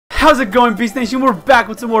How's it going, Beast Nation? We're back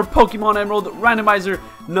with some more Pokemon Emerald Randomizer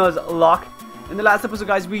Nuzlocke. In the last episode,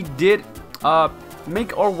 guys, we did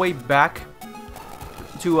make our way back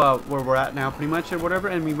to where we're at now, pretty much, or whatever,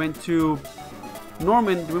 and we went to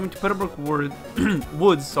Norman. We went to Putterbrook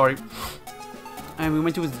Woods, sorry, and we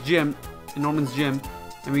went to his gym, in Norman's gym,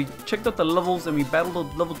 and we checked out the levels, and we battled a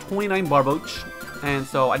level 29 Barboach, and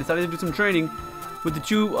so I decided to do some training with the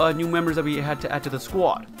two new members that we had to add to the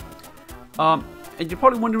squad. And you're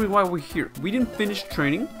probably wondering why we're here. We didn't finish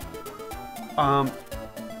training. I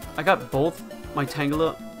got both my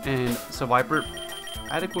Tangela and Seviper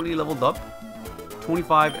adequately leveled up,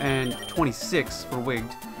 25 and 26 for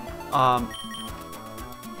Wigged.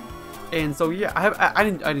 And so yeah, I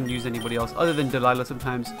didn't use anybody else other than Delilah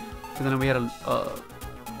sometimes, because then we had an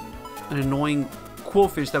annoying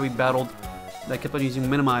Quillfish that we battled that kept on using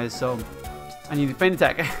Minimize, so I needed Feint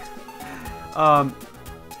Attack.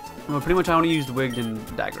 Well, pretty much I only used Wigged and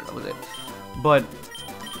Dagger, that was it. But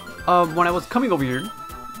when I was coming over here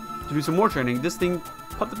to do some more training, this thing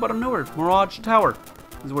popped up out of nowhere. Mirage Tower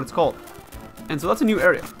is what it's called. And so that's a new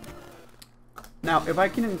area. Now, if I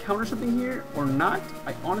can encounter something here or not,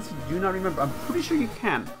 I honestly do not remember. I'm pretty sure you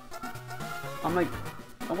can. I'm like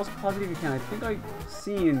almost positive you can. I think I've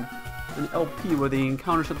seen an LP where they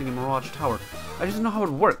encounter something in Mirage Tower. I just don't know how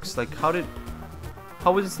it works. Like, how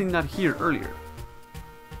was this thing not here earlier?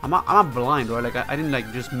 I'm not blind, right? Like, I didn't,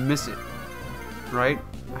 like, just miss it. Right?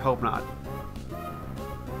 I hope not.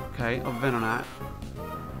 Okay, a Venonat.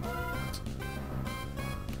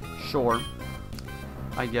 Sure.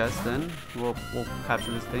 I guess, then. We'll capture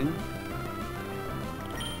this thing.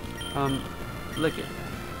 Lick it.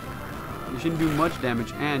 You shouldn't do much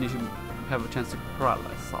damage, and you should have a chance to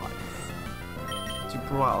paralyze.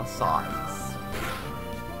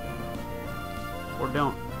 Or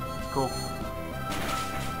don't. It's cool.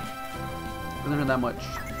 Doesn't hurt that much.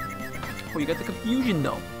 Oh, you got the confusion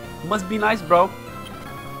though. Must be nice, bro.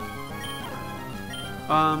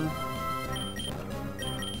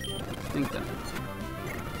 Think then.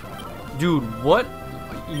 Dude, what?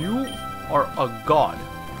 You are a god.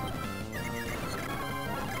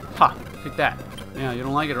 Ha! Take that. Yeah, you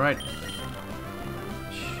don't like it, right?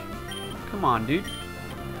 Come on, dude.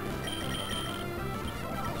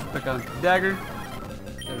 Back out the dagger.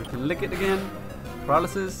 Then we can lick it again.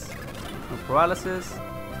 Paralysis. No paralysis.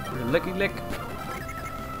 We're gonna licky lick.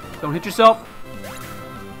 Don't hit yourself.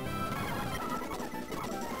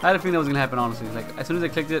 I had a feeling that was gonna happen, honestly. Like, as soon as I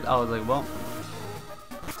clicked it, I was like, well.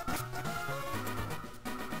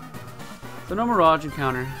 So no Mirage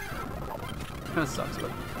encounter. Kinda sucks, but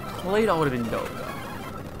Claydol would have been dope though.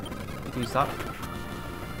 Can you stop?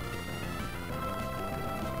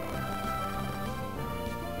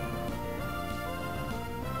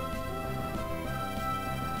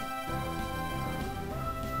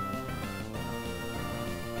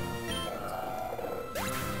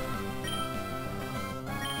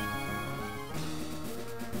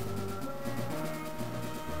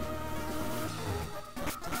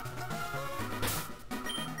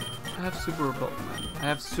 I have super repelled, man. I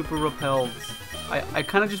have super repelled. I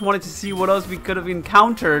kind of just wanted to see what else we could have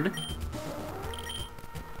encountered.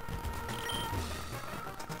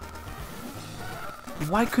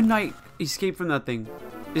 Why couldn't I escape from that thing?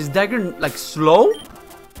 Is Dagger like slow?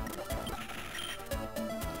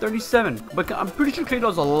 37, but I'm pretty sure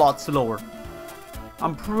Claydol's a lot slower.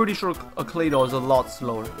 I'm pretty sure a Claydol is a lot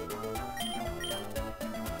slower.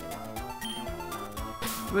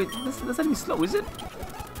 Wait, that's not even slow, is it?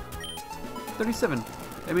 37.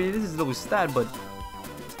 I mean, this is low stat, but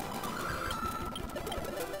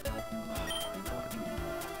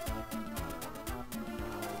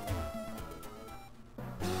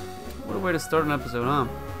what a way to start an episode, huh?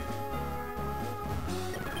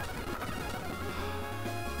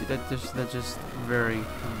 Dude, that's just very,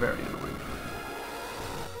 very annoying.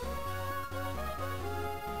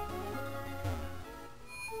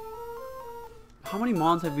 How many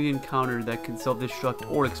mons have we encountered that can self-destruct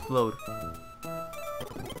or explode?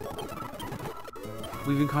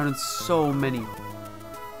 We've encountered so many.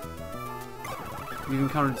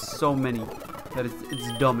 That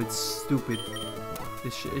it's dumb, it's stupid.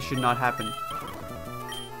 It should not happen.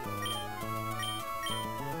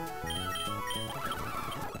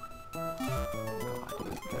 God,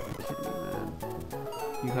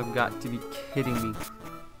 you have got to be kidding me, man. You have got to be kidding me.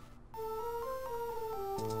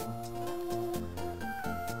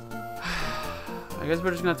 I guess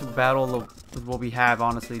we're just gonna have to battle with what we have,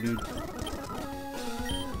 honestly, dude.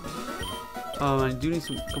 I do need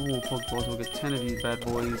some couple more Pokeballs. We'll get 10 of these bad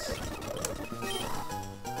boys.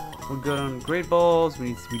 We're good on Great Balls.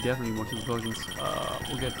 We definitely need more Super Potions.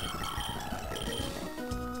 We'll get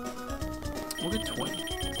We'll get 20.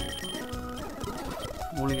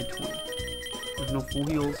 We'll only get 20. There's no full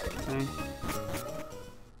heals. Okay.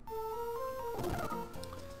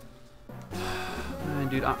 Man,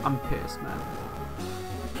 dude, I'm pissed, man.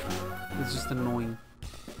 It's just annoying.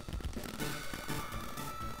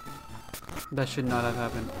 That should not have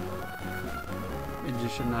happened. It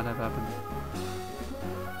just should not have happened.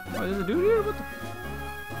 Oh, there's a dude here? What the?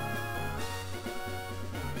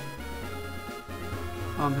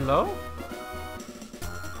 Hello?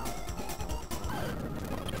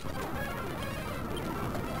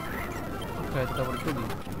 Okay, I thought that would have killed you.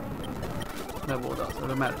 That will does, so it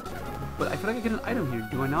doesn't matter. But I feel like I get an item here,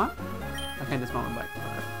 do I not? I can't dismount my bike.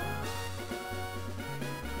 Okay.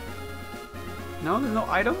 No, there's no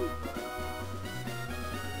item?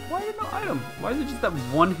 Why is there no item? Why is it just that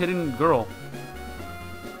one hidden girl?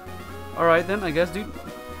 Alright then, I guess, dude.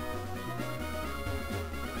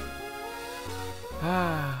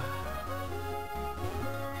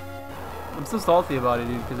 I'm still salty about it,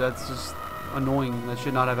 dude, because that's just annoying. That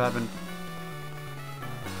should not have happened.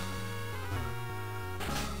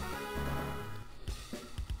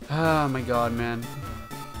 Oh my god, man.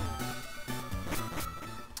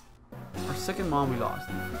 Our second mon we lost.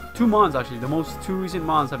 2 mons actually. The 2 recent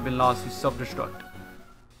mons have been lost to self-destruct.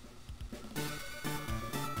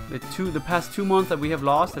 The past 2 months that we have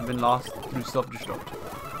lost have been lost through self-destruct.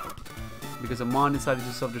 Because a mon decided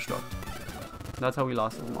to self-destruct. That's how we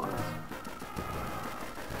lost the mons.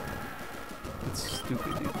 It's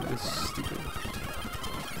stupid, dude. It's stupid.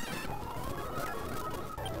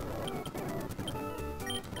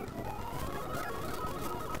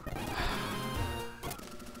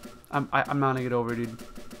 I'm not gonna get over it, dude.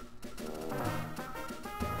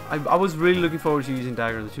 I was really looking forward to using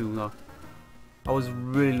Dagger too, though. I was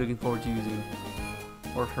really looking forward to using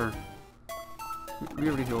or her. We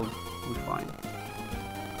already healed. We're fine.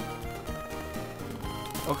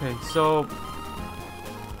 Okay, so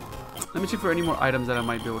let me check for any more items that I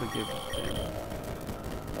might be able to give.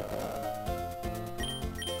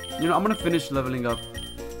 You know, I'm gonna finish leveling up.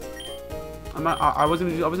 I was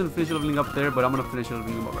gonna finish leveling up there, but I'm gonna finish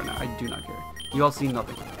leveling up right now. I do not care. You all see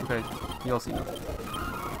nothing, okay? You all see nothing.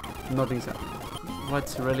 Nothing's happening.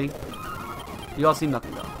 What, really? You all see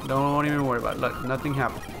nothing though. Don't even worry about it. Look, nothing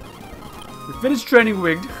happened. We finished training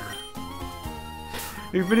wigged.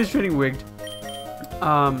 We finished training wigged.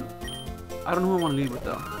 I don't know who I want to lead with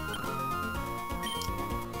though.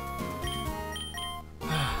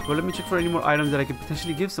 But let me check for any more items that I could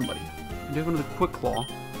potentially give somebody. I do have another quick claw.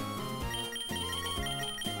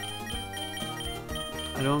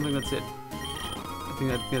 I don't think that's it. I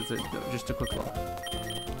think that's it. No, just a quick claw.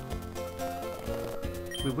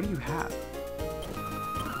 Wait, what do you have?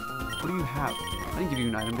 What do you have? I didn't give you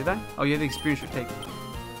an item, did I? Oh, yeah, the experience should take.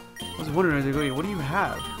 I was wondering as I go, what do you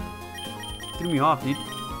have? Threw me off, dude.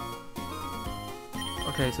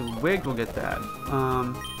 Okay, so Wig will get that.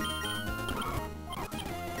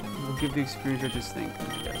 We'll give the experience shot to Stink,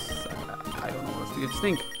 I guess. I don't know what else to give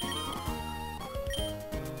Stink.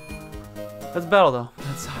 Let's battle though.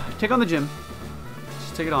 Let's take on the gym.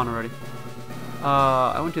 Just take it on already.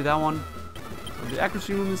 I went to that one. The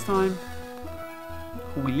accuracy room this time.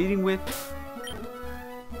 Who are we leading with?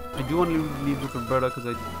 I do want to lead with Roberta because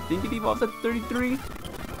I think it evolves at 33.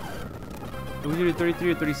 It was either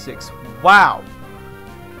 33 or 36. Wow!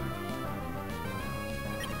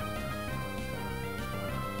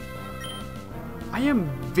 I am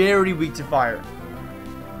very weak to fire.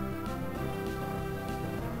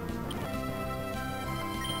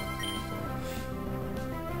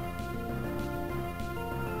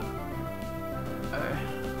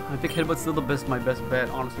 I think Headbutt's still my best bet,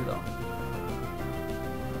 honestly, though.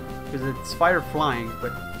 Because it's fire flying,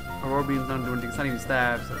 but Aurora Beam's not doing anything. It's not even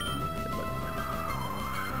stabs. So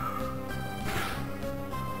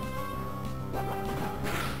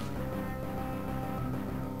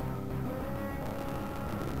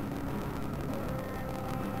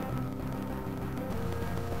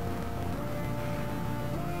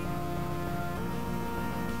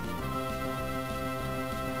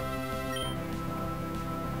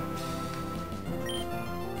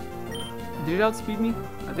did it outspeed me?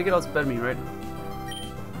 I think it outsped me, right?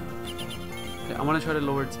 Okay, I want to try to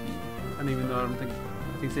lower its speed. I don't even know. I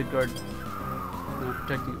think Safeguard is not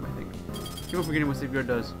protecting him, I think. Keep on forgetting what Safeguard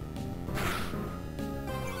does.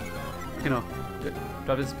 Okay, no. Good.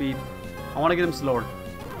 Drop his speed. I want to get him slower.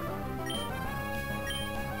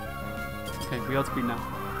 Okay, we outspeed now.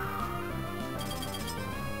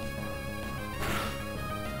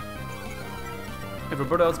 If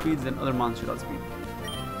Roberta outspeeds, then other mons should outspeed.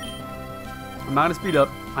 I'm not gonna speed up.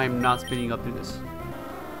 I'm not speeding up through this.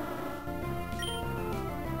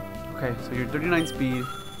 Okay, so you're 39 speed.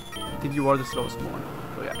 I think you are the slowest one.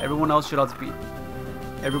 So yeah, everyone else should outspeed.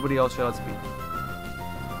 Everybody else should outspeed.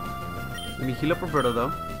 Let me heal up Roberto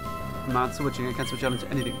though. I'm not switching. I can't switch out into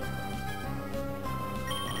anything.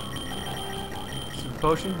 Super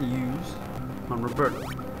potion use on Roberto.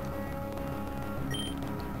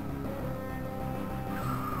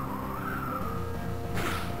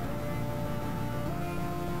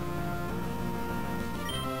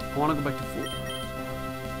 I want to go back to full.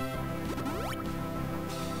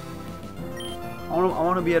 I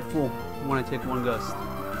want to be at full when I take one gust.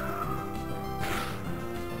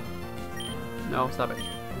 No, stop it.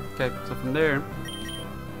 Okay, so from there,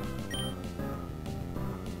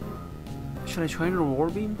 should I try and roar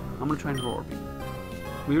beam? I'm gonna try and roar beam.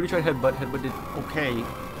 We already tried headbutt. Headbutt did okay,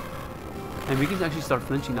 and we can actually start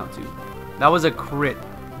flinching now too. That was a crit.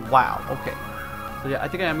 Wow. Okay. So yeah, I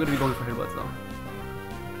think I am gonna be going for headbutts though.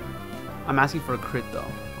 I'm asking for a crit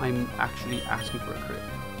though. I'm actually asking for a crit.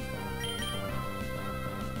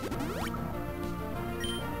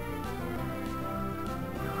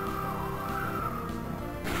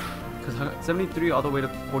 Because 73 all the way to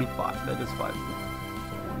 45. That does 5.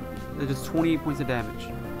 That does 28 points of damage.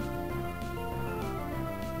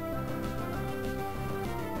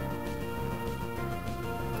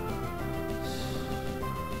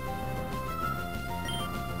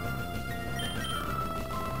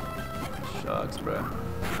 Shucks, bro.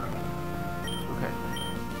 Okay.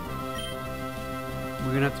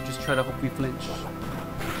 We're gonna have to just try to hope we flinch.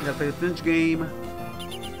 We gotta play the flinch game.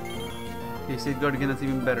 Okay, safeguard again, that's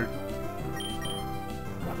even better.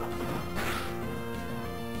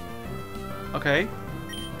 Okay.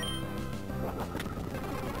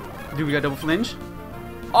 Dude, we got double flinch?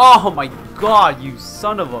 Oh my god, you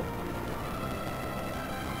son of a...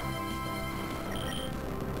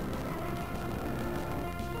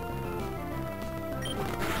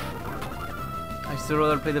 I still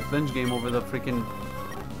rather play the flinch game over the freaking...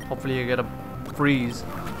 Hopefully I get a freeze.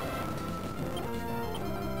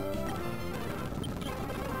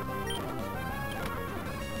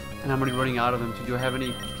 And I'm already running out of them too. Do I have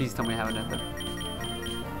any? Please tell me I have enough. I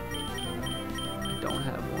don't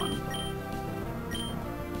have one.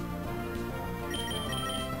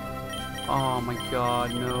 Oh my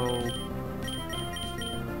god, no.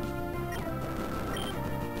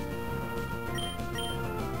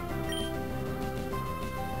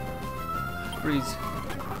 Freeze.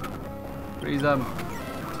 Freeze them.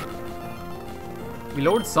 We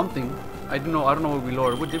lowered something. I don't know what we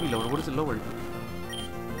lowered. What did we lower? What is it lowered?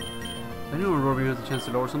 I didn't know Rory has a chance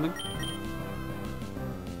to lower something.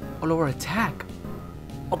 Oh, lower attack.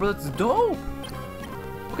 Oh, but that's dope.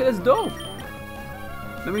 Okay, that's dope.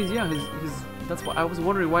 That means yeah, his that's why I was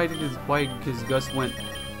wondering why his gust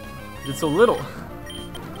did so little.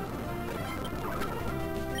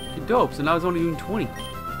 Okay, dope. So now it's only doing 20.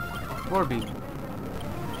 Roar beam.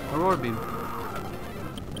 Roar beam.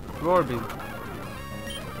 Roar beam.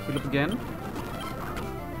 Heal up again.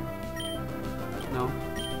 No.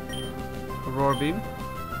 Roar beam.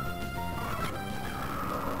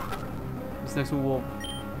 This next one will.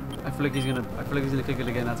 I feel like he's gonna click it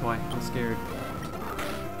again. That's why I'm scared.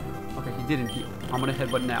 Okay, he didn't heal. I'm gonna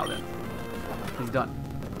headbutt now then. He's done.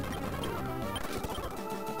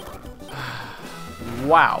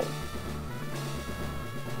 Wow.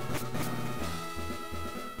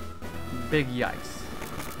 Big yikes.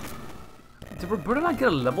 Did Roberta not get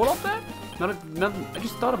a level off that? Not, I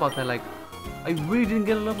just thought about that. Like, I really didn't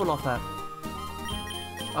get a level off that.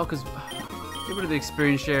 Oh, because get rid of the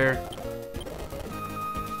experience share.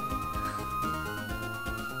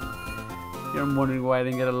 I'm wondering why I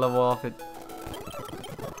didn't get a level off it.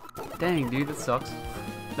 Dang, dude, that sucks.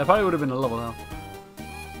 That probably would have been a level now.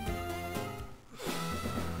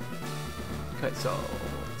 Okay, so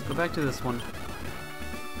let's go back to this one.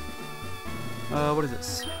 What is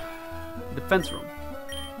this? Defense room.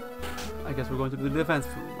 I guess we're going to the defense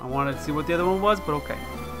room. I wanted to see what the other one was, but okay.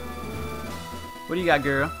 What do you got,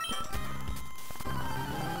 girl?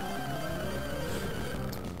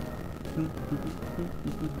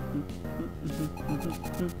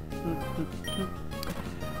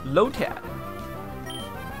 Lotad.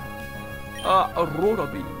 A rotor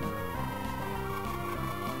beam.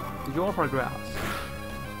 Did you all progress?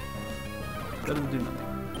 That doesn't do nothing.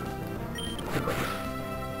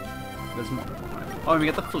 There's more. Oh, and we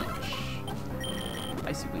get the flinch.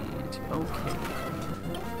 I see it. Okay.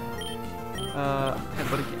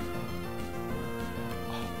 Headbutt again.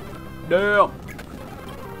 Damn.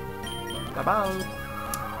 Bye bye.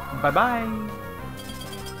 Bye bye.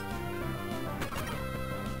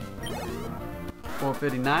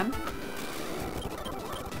 459.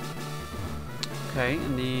 Okay,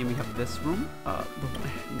 and then we have this room.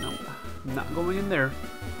 No, not going in there.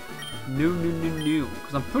 No.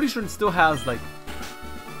 Because I'm pretty sure it still has like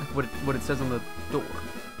what it says on the door.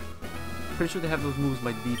 Pretty sure they have those moves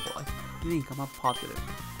by default. I think. I'm not positive.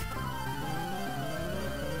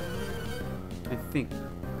 I think.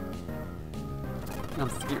 I'm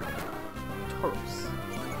scared. Tauros.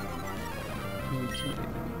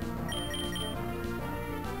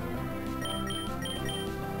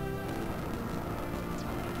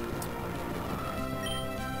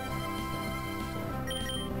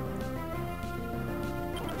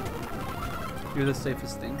 You're the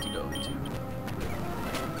safest thing to go into.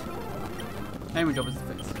 And we jump into the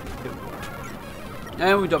fence.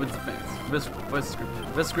 And we jump into the fence.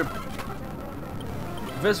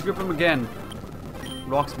 Vis grip him again.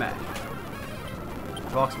 Rock smash.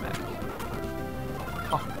 Rock smash.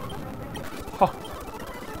 Ha.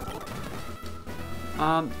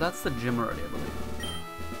 Ha. That's the gym already, I believe.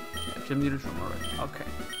 Yeah, gym leader's room already. Okay.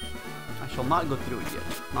 I shall not go through it yet.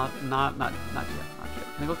 Not yet.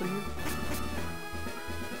 Can I go through here?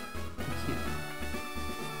 I can't.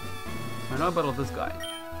 So I know about this guy.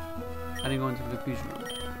 I didn't go into the confusion room.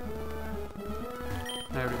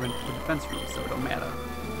 I already went to the defense room, so it don't matter.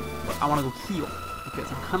 But I want to go heal because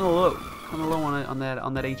I'm kind of low. On that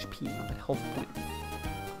HP, on that health point.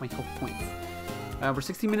 My health points. We're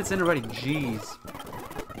 16 minutes in already. Jeez.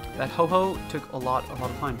 That ho-ho took a lot of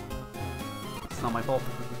time. It's not my fault.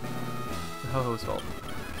 It's the ho-ho's fault.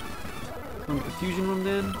 Going to the fusion room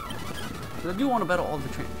then. But I do want to battle all the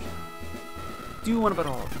trainers.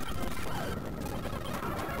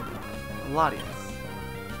 Latias.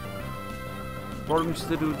 Boredom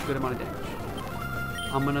should do a good amount of damage.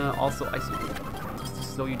 I'm gonna also isolate you just to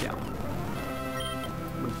slow you down.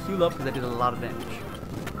 I'm gonna heal up because I did a lot of damage.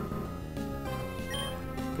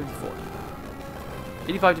 54.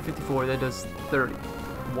 85 to 54, that does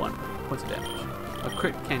 31 points of damage. A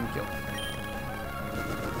crit can kill.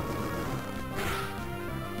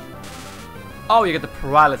 Oh, you get the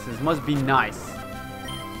paralysis. Must be nice.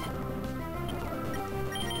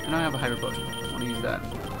 And I have a hyper potion. I want to use that.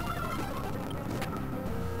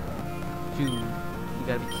 Dude, you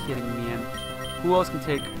gotta be kidding me, man. Who else can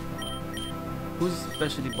take? Who's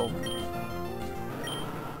specialty bulk?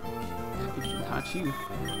 Not you.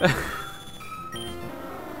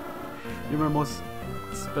 You're my most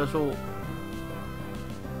special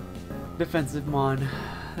defensive mon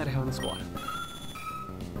that I have on the squad.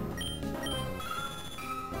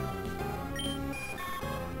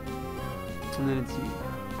 And then it's you.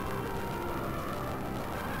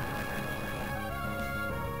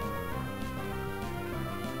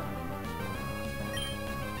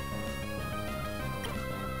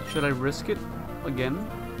 Should I risk it again?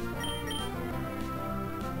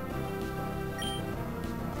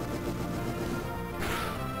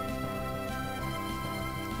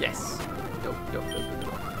 Yes. Dope.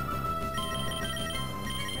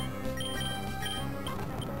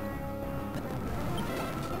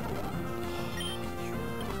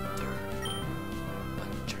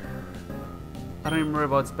 I don't even worry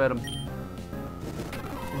about speed him.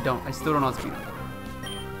 I still don't know how to speed him.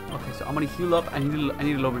 Okay, so I'm gonna heal up. I need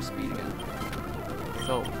to lower speed again.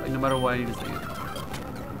 So like, no matter what, I need to stay in.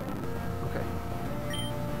 Okay.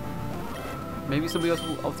 Maybe somebody else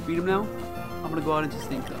will outspeed him now. I'm gonna go out into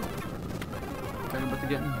stink though. Dragon Breath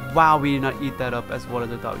again. Wow, we did not eat that up as well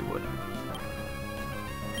as I thought we would.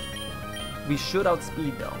 We should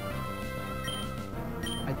outspeed though.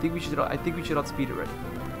 I think we should outspeed it already.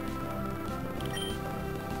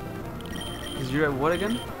 Cause you're at what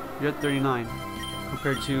again? You're at 39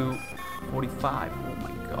 compared to 45. Oh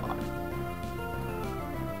my god.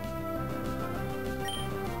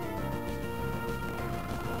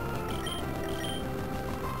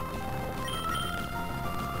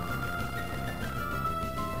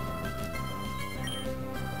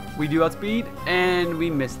 We do outspeed, and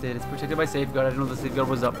we missed it. It's protected by safeguard. I didn't know the safeguard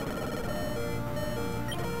was up.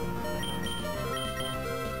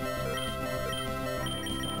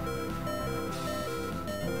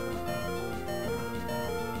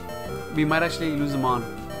 We might actually lose them on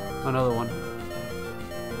another one.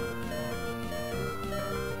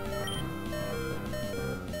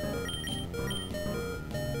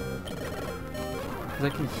 Because I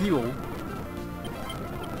can heal.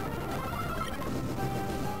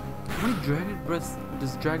 How many dragon breaths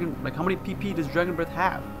does dragon, like how many PP does dragon breath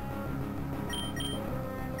have?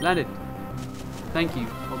 Landed. Thank you.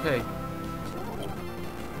 Okay.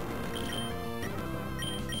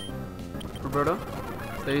 Roberto,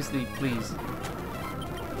 stay asleep, please.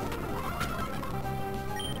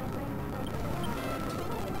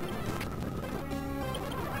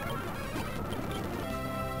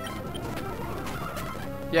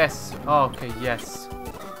 Yes. Oh, okay, yes.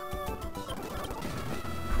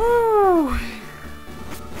 Whew.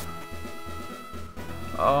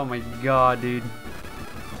 Oh my god, dude.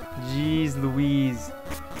 Jeez Louise.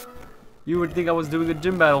 You would think I was doing a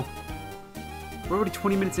gym battle. We're already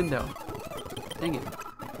 20 minutes in though. Dang it.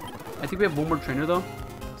 I think we have one more trainer though.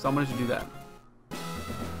 So I'm gonna do that.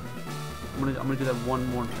 I'm gonna do that one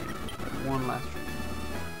more trainer. One last trainer.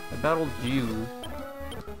 I battled you.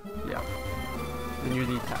 Yeah. And you're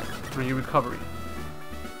the attack. And you're recovery.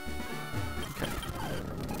 Okay.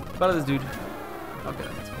 Battle this dude. Okay,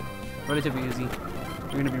 that's cool. Relatively easy.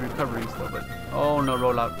 You're gonna be recovering still, but oh no,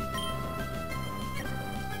 roll out.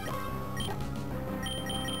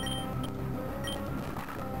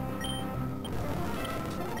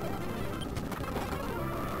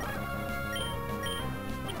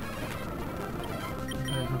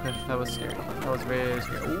 Okay, that was scary. That was very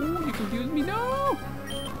scary. Oh, you confused me. No.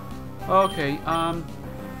 Okay.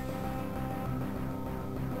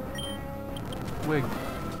 Wig.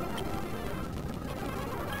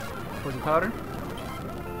 Poison powder.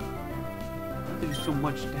 They do so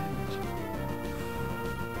much damage.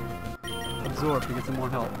 Absorb to get some more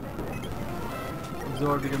health.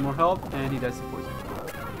 Absorb to get more health, and he dies to poison.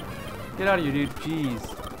 Get out of here, dude. Jeez.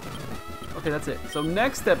 Okay, that's it. So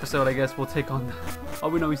next episode, I guess we'll take on. Oh,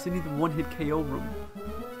 we know we still need the one-hit KO room.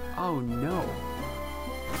 Oh no.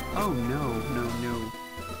 Oh no, no, no.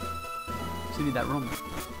 Still need that room.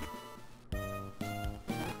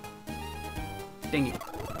 Dang it.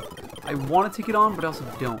 I want to take it on, but I also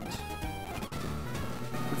don't. Let's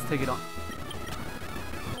take it on.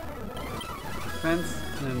 Friends,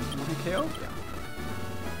 and then one-hit KO? Yeah.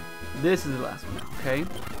 This is the last one now, okay?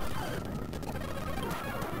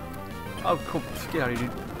 Oh, cool. Get out of here,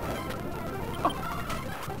 dude. Oh.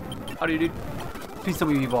 Out of here, dude. Please tell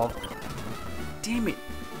me you evolve. Damn it.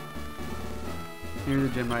 You're in the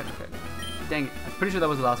gym, right? Okay. Dang it. I'm pretty sure that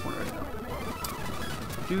was the last one right now.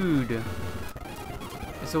 Dude.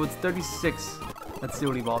 So it's 36. Let's see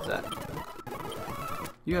what evolves at.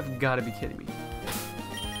 You have got to be kidding me.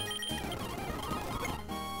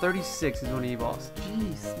 36 is when he evolves.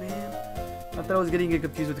 Jeez, man. I thought I was getting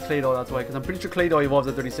confused with the Claydol, that's why. Because I'm pretty sure Claydol evolves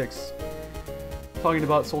at 36. Talking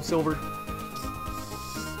about Soul Silver.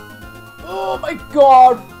 Oh my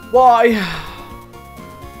god! Why?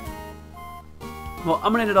 Well,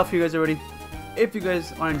 I'm gonna end it off here, guys, already. If you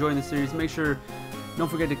guys are enjoying this series, make sure, don't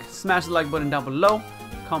forget to smash the like button down below.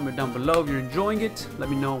 Comment down below if you're enjoying it. Let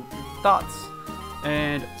me know your thoughts.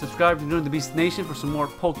 And subscribe to Join the Beast Nation for some more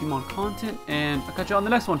Pokemon content. And I'll catch you on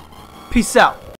the next one. Peace out.